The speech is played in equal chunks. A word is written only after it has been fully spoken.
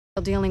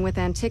dealing with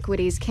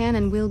antiquities can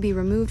and will be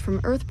removed from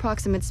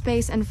Earth-proximate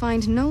space and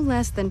fined no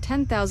less than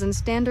 10,000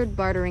 standard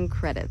bartering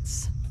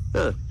credits.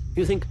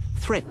 You think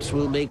threats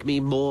will make me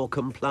more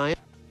compliant?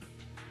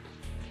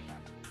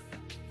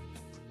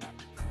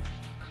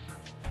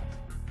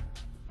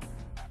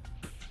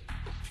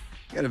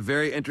 Got a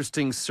very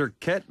interesting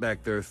circuit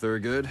back there,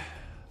 Thurgood.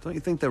 Don't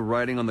you think the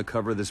writing on the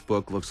cover of this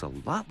book looks a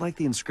lot like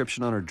the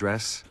inscription on her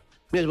dress?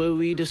 Yes, well,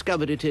 we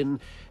discovered it in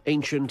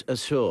ancient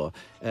Assur,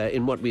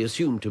 in what we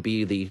assume to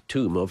be the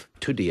tomb of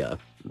Tudia,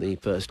 the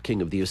first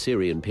king of the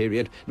Assyrian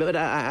period. But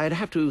I'd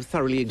have to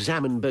thoroughly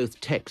examine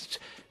both texts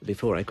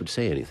before I could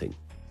say anything.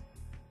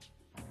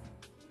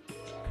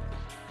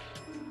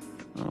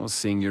 Oh,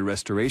 seeing your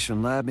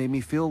restoration lab made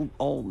me feel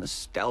all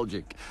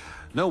nostalgic.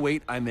 No,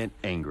 wait, I meant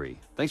angry.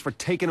 Thanks for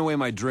taking away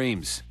my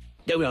dreams.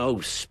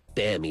 Oh,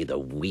 spare me the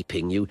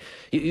weeping. You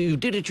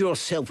did it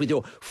yourself with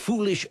your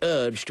foolish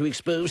urge to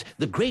expose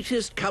the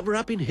greatest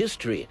cover-up in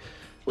history.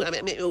 Well,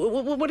 I mean,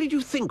 what did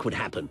you think would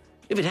happen?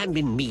 If it hadn't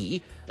been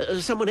me,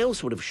 someone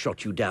else would have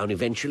shot you down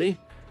eventually.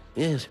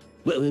 Yes,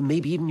 well,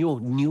 maybe even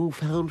your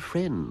newfound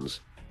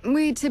friends.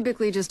 We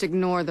typically just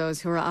ignore those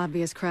who are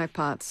obvious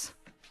crackpots.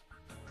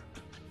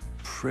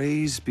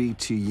 Praise be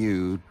to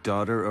you,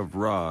 daughter of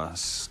Ra,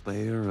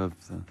 slayer of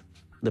the...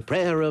 The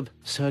prayer of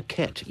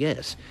Serket,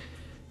 yes.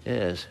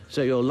 Yes,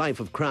 so your life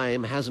of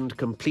crime hasn't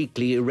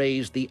completely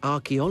erased the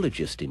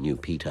archaeologist in you,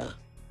 Peter.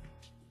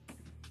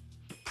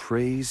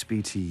 Praise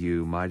be to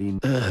you, mighty...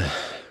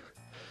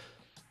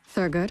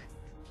 Thurgood?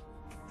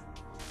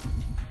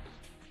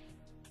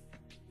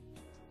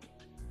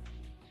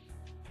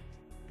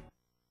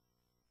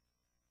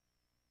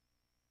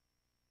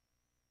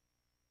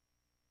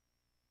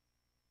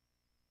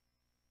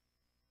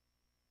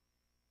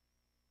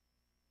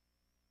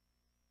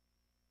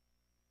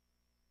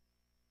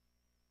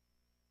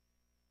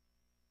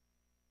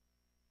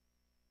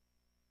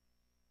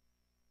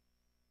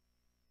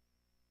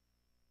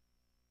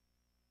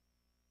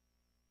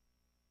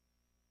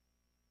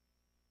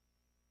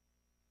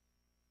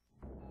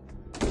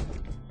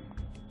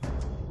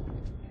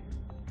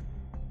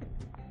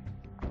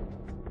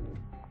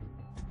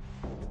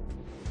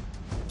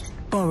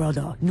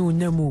 Barada nu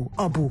nemu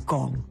Abu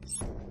Gong.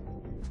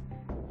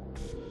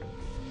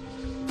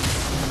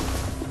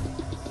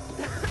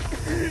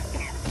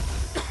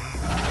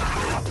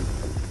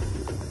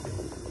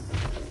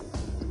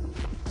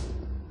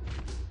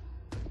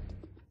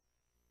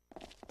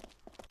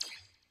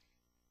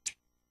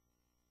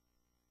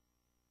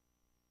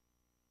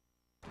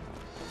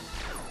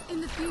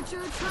 In the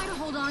future, try to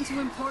hold on to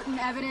important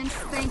evidence,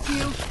 thank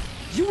you.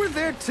 You were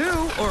there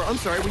too? Or, I'm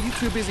sorry, were you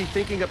too busy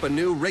thinking up a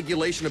new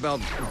regulation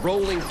about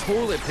rolling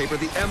toilet paper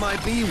the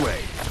MIB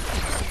way?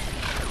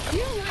 You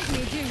don't like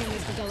me, do you,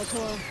 Mr.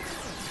 Delacour?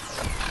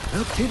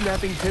 Well,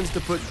 kidnapping tends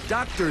to put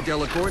Dr.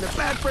 Delacour in a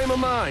bad frame of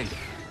mind.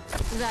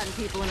 That and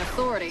people in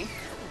authority.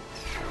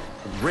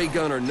 Ray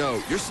gun or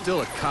no, you're still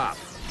a cop.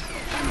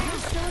 And you're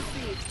still a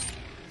thief.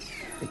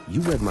 Hey,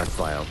 you read my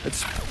file.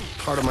 It's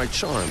part of my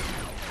charm.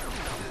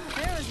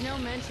 There is no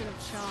mention of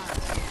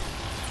charm.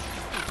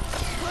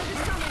 Cloak is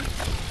coming.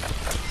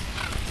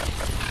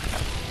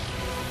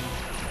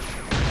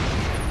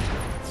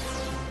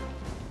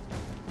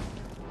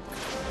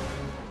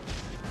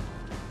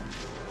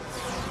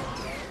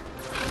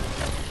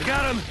 I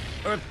got him!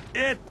 Or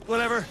it,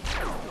 whatever.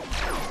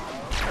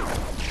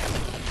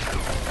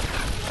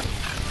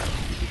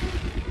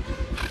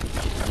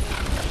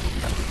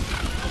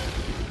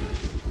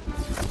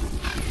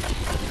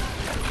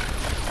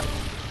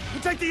 You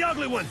take the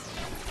ugly one!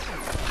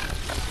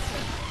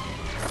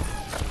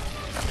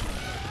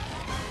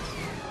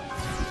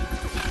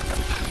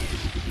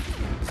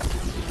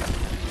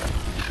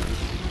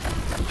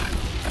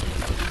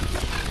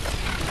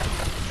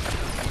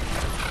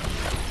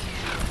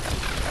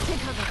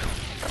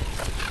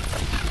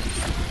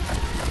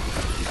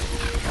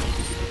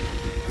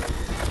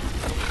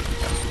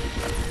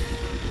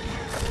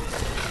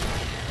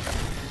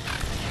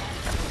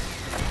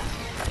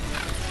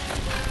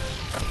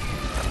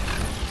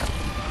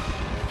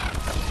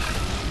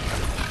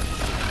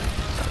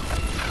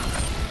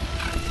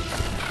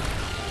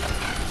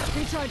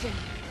 Recharging.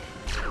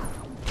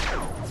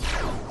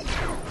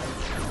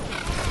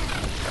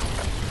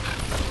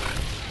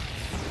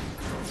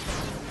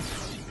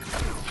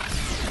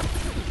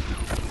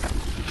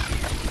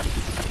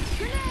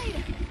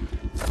 Grenade!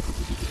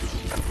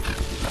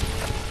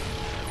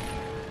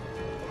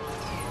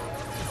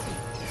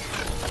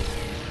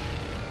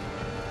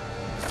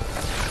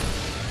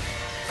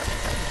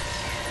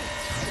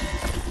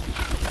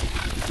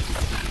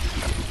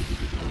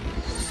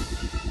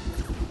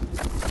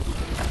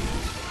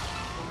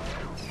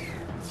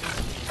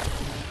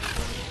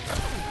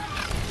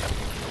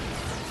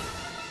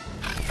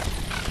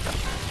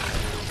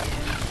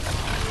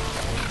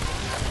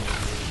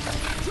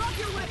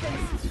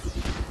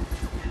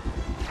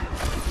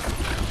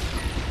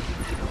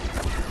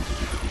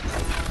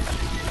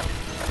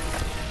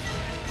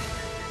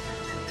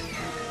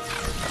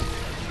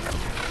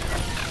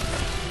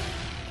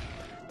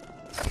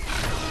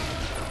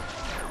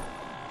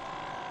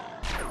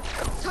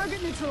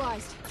 Target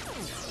neutralized.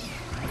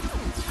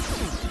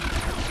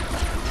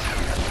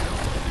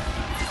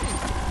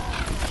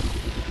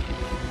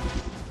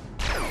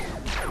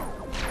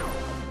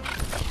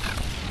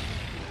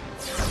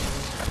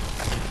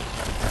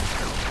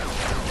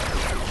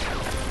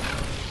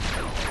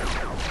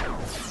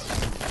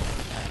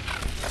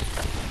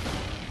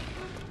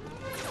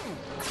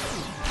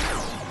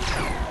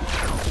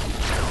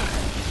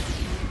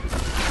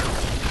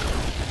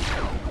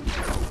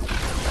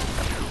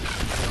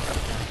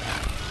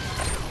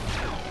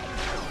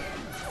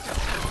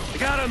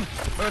 Got him!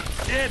 Or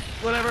it,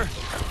 whatever.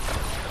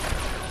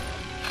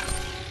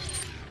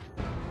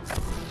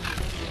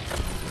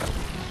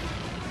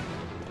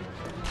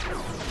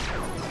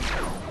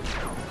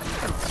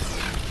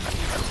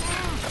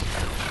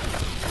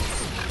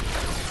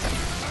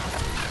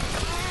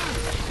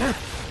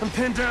 I'm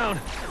pinned down.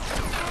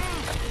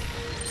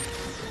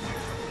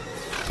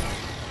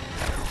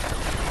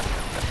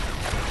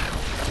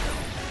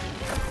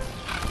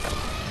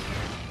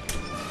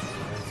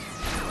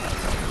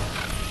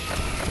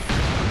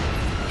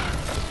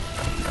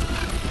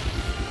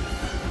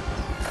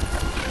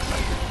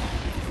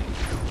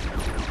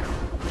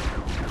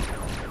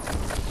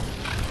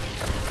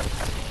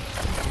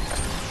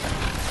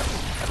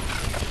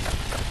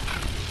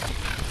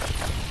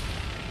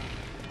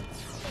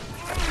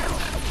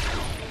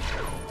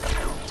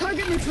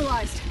 Target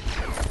neutralized.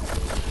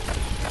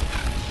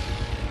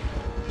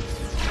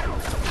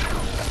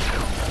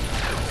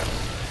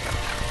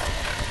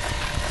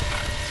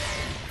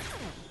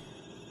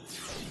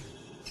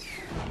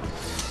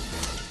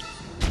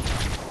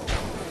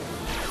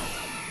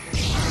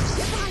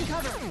 Get behind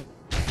cover.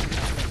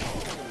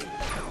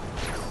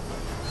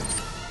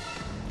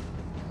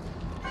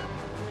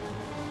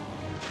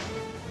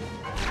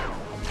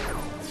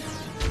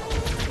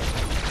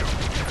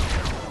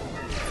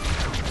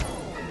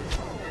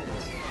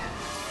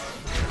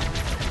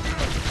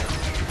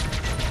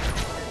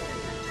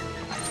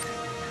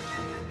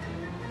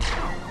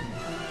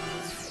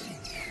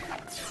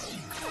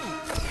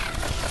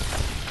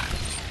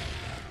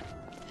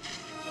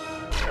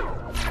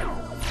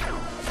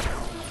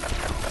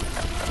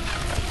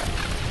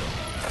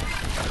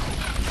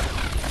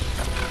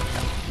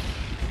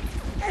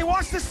 Hey,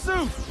 watch the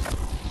suit!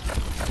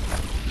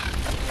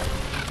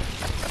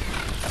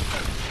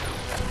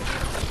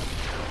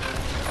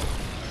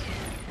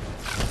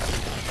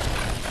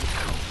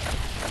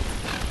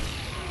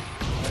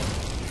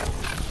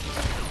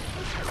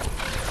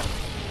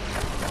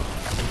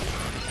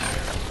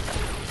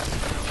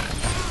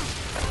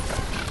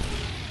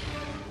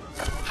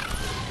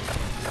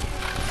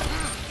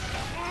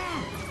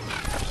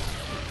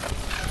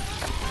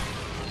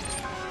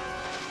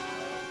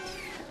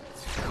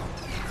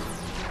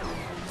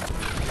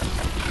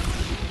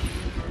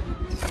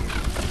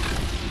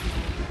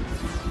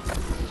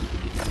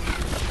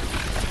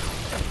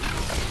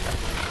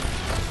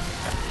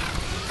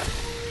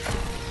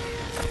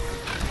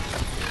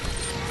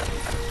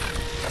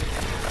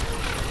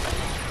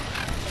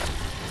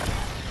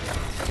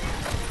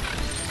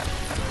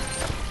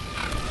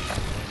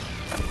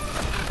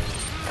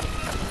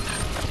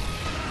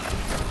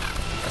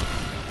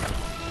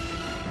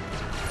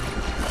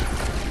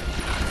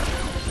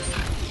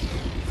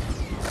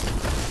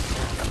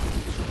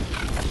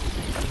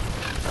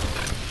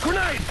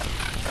 Grenade!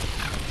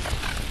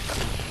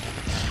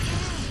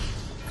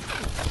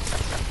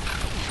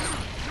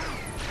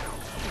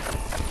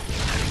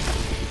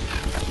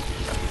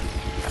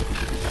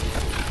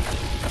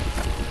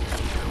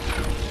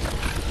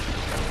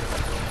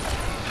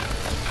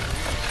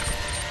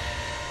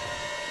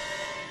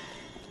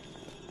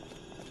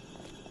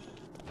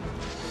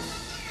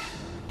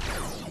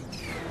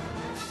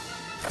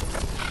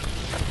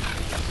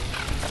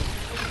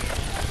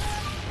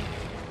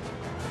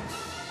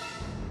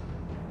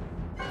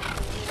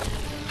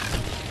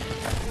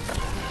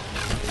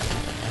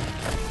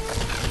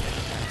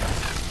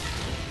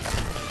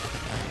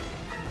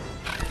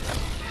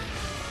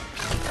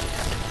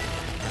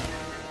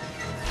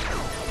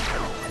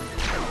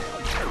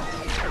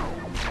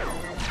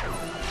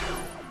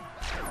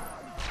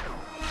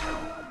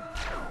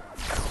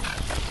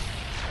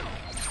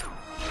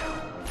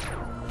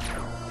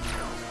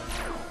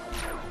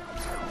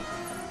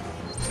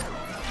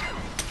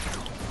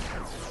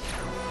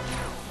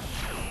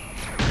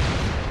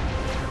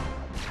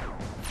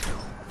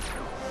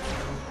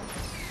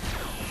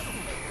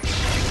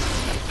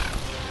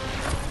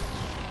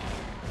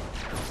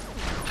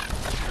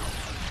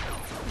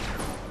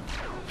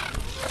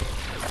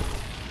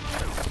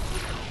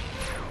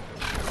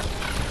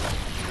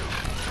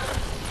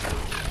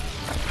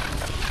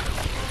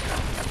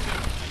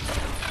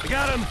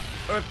 Got him!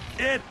 Or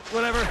it,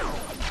 whatever.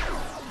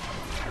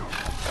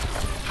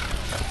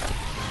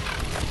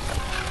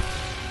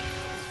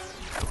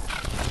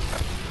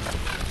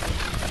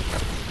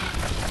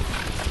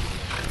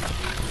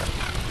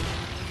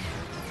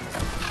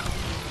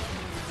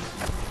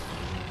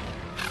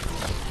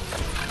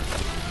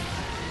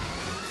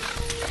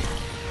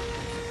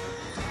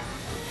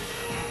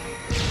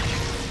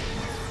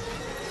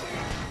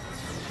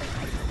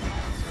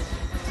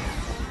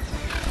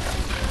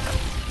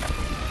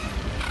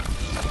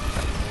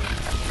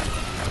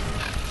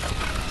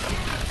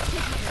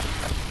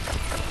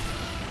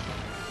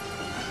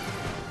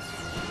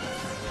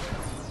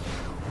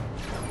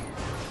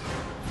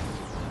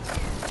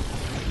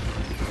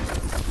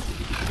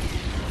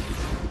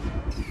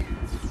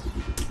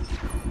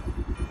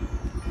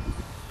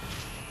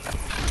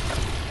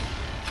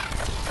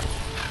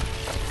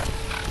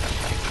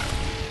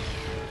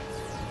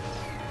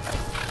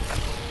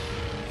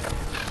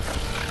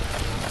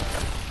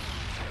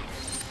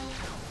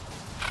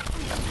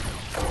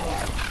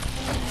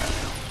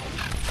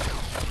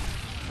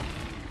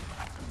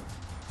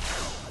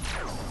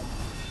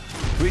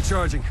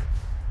 Recharging.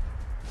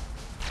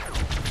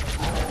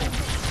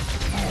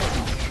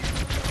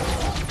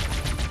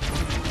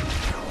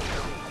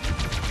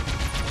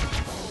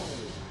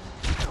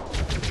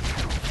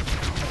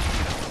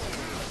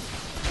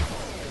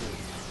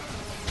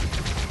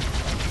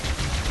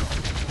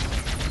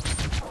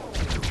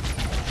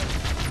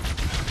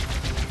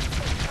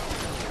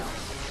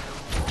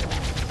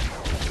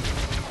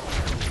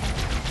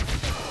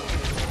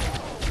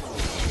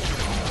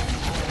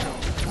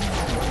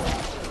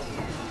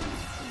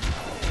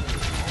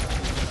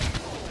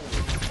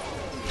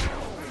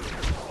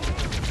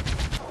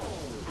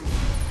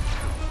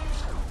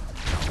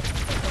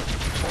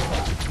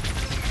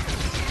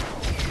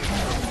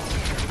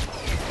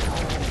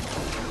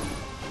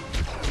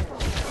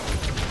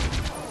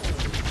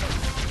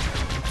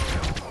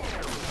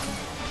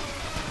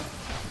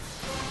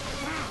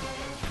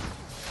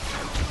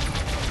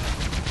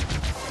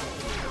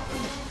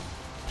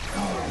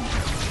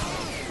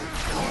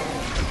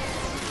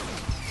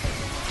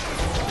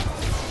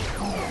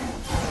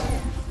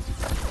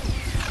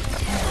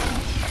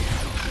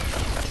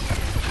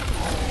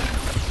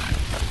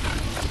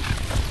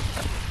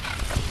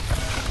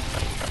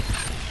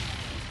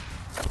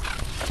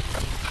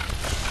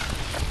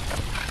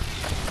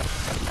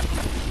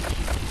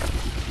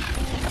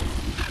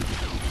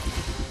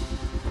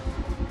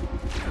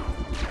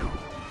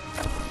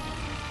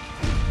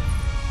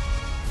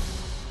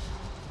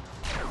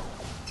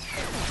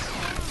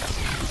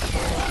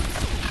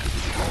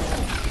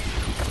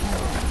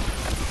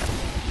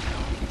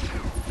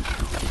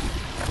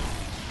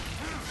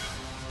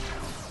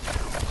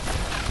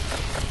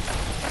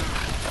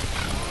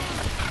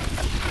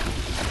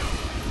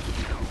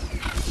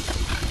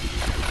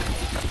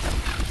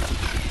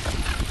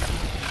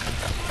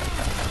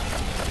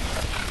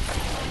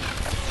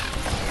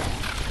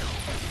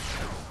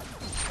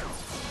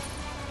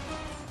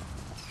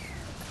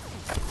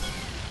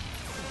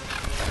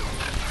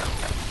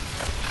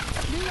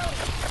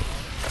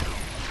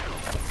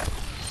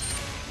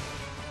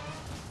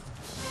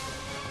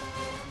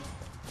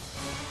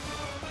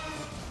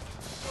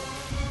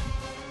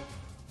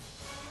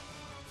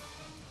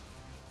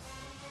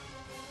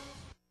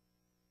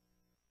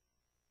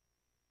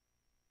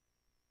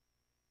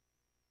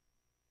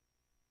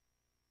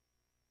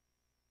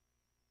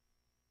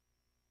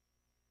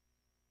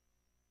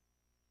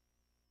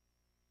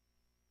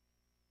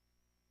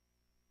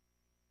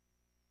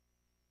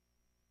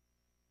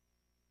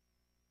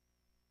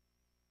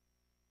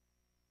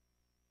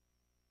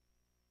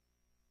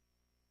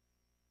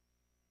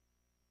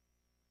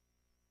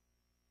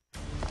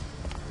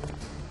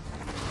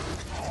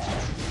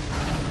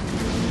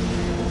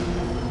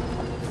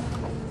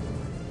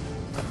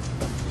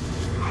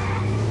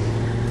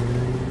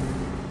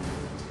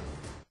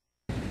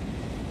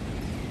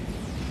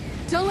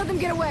 Don't let them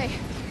get away.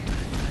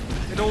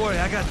 Hey, don't worry,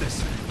 I got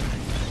this.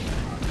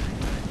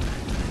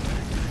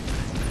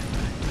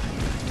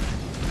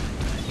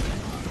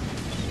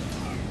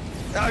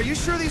 Are you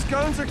sure these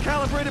guns are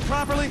calibrated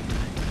properly?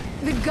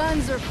 The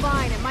guns are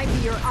fine. It might be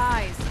your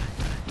eyes.